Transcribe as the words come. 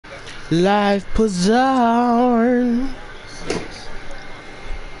Life bizarre.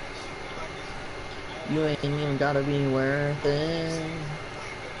 You ain't even gotta be worth it.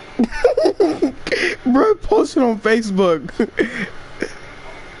 Bro, posted on Facebook.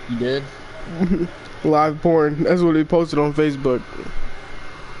 You did? Live porn. That's what he posted on Facebook.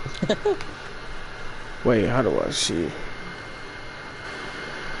 Wait, how do I see?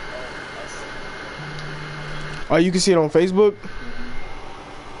 Oh, you can see it on Facebook?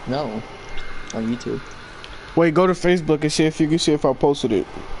 No. On YouTube. Wait, go to Facebook and see if you can see if I posted it.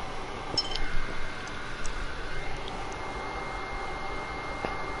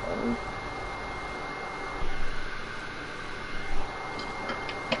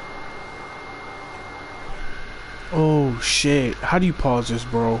 Oh shit. How do you pause this,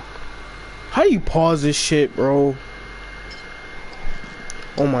 bro? How do you pause this shit, bro?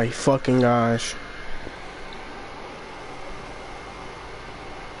 Oh my fucking gosh.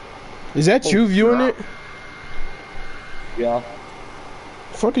 Is that you viewing it? Yeah.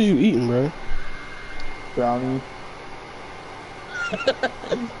 The fuck are you eating, bro? Brownie.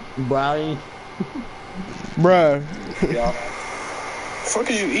 Brownie. Bruh. Yeah. The fuck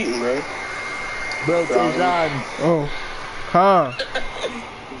are you eating, bro? Bro, Tejan. Oh. Huh.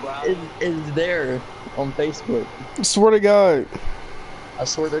 It's there on Facebook. Swear to God. I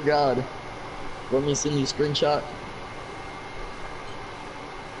swear to God. Let me send you a screenshot.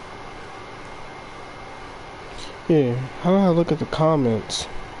 Yeah. How do I look at the comments?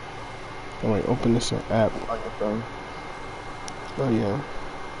 Oh wait, open this app. On your phone. Oh yeah.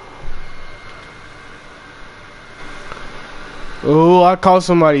 Oh, I called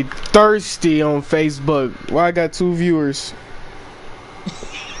somebody thirsty on Facebook. Why I got 2 viewers?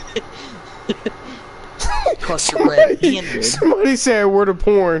 Somebody said we're the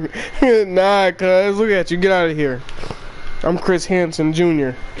porn. Nah, cuz look at you. Get out of here. I'm Chris Hansen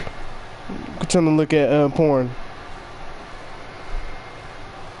Jr. Trying to look at porn.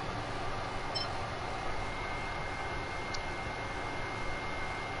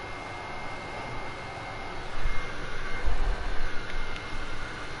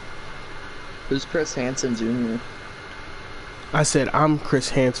 Who's Chris Hansen Jr.? I said I'm Chris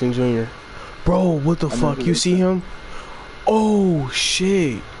Hansen Jr. Bro, what the fuck? You see him? Oh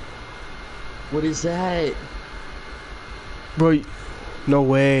shit. What is that? Bro, no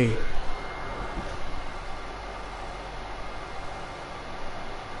way.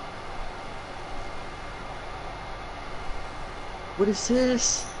 What is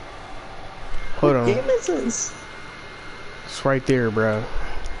this? Hold on. What game is this? It's right there, bro.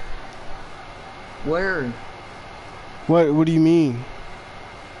 Where? What do you mean?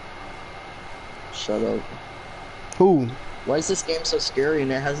 Shut up. Who? Why is this game so scary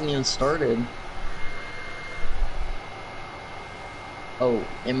and it hasn't even started? Oh,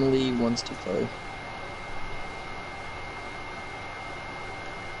 Emily wants to play.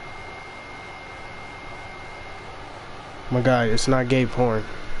 My God, it's not gay porn.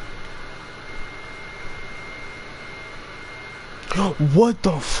 What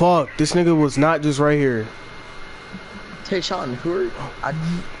the fuck? This nigga was not just right here. Tayshawn, who are...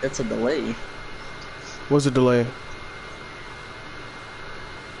 it's a delay. What's the delay?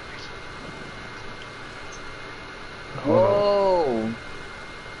 Whoa!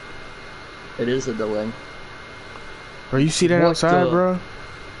 It is a delay. Bro, you see that outside, bro?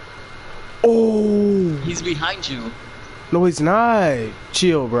 Oh! He's behind you. No, he's not.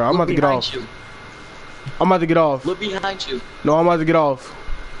 Chill, bro. I'm about to get off. I'm about to get off. Look behind you. No, I'm about to get off.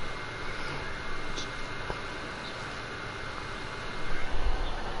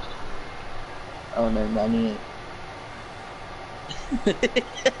 Oh no, not it.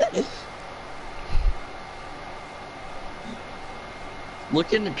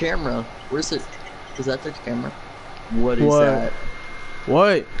 Look in the camera. Where's it? Is that the camera? What is that?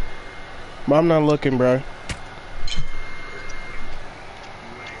 What? I'm not looking, bro.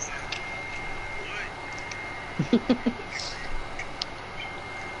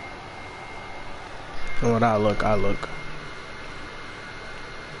 When I look.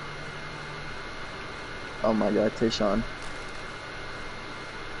 Oh my God, Tayshawn.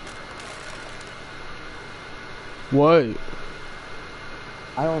 What?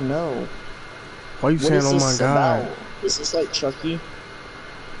 I don't know. Why are you saying, oh my God? Is this like Chucky?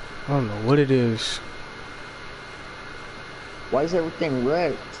 I don't know what it is. Why is everything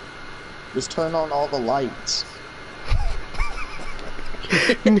wrecked? Just turn on all the lights.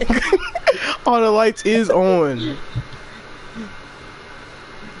 All the lights is on.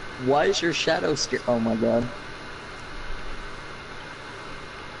 Why is your shadow scared? Oh my God.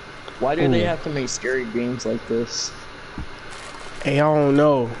 Why do they have to make scary games like this? Hey, I don't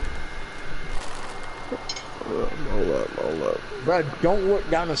know. Hold up. Bro, don't look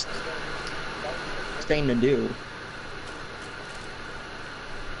down a thing to do.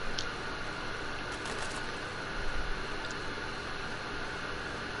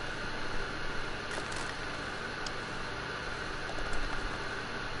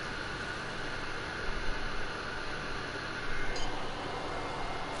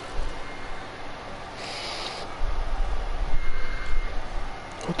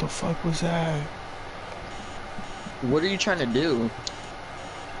 What the fuck was that? What are you trying to do?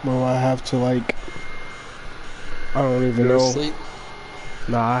 Bro, I have to like... I don't even Go to know. sleep?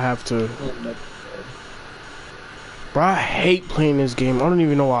 Nah, I have to... Oh, no. Bro, I hate playing this game. I don't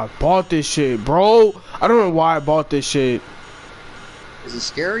even know why I bought this shit, bro. I don't know why I bought this shit. Is it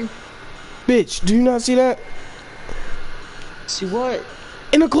scary? Bitch, do you not see that? See what?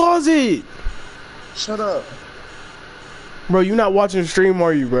 In the closet! Shut up. Bro, you not watching the stream,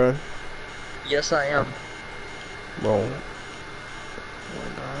 are you, bro? Yes, I am. Bro. Oh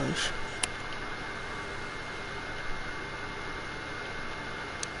my gosh.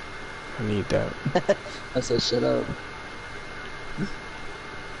 I need that. I said shut up.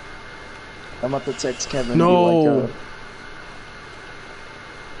 I'm about to text Kevin. No. Be like,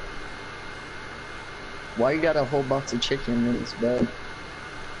 why you got a whole box of chicken in this bed?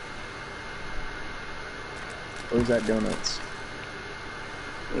 Or is that donuts?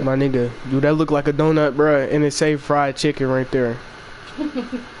 My nigga, dude, that look like a donut, bruh, and it say fried chicken right there.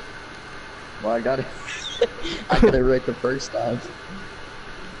 Well, I got it. I got it right the first time.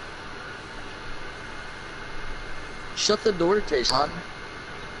 Shut the door, Tayson.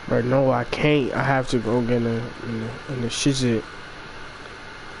 Right, no, I can't. I have to go get in the shit.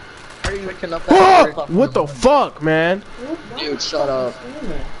 How are you waking up Ah! at 3 o'clock in What the morning? fuck, man? Dude, shut up.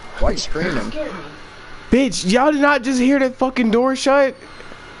 Why are you screaming? Bitch, y'all did not just hear that fucking door shut?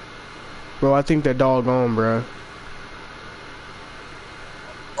 Bro, I think that dog gone, bro.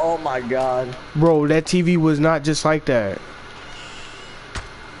 Oh my god. Bro, that TV was not just like that.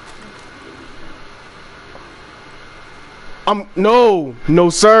 No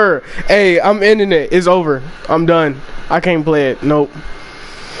sir. Hey, I'm ending it. It's over. I'm done. I can't play it. Nope.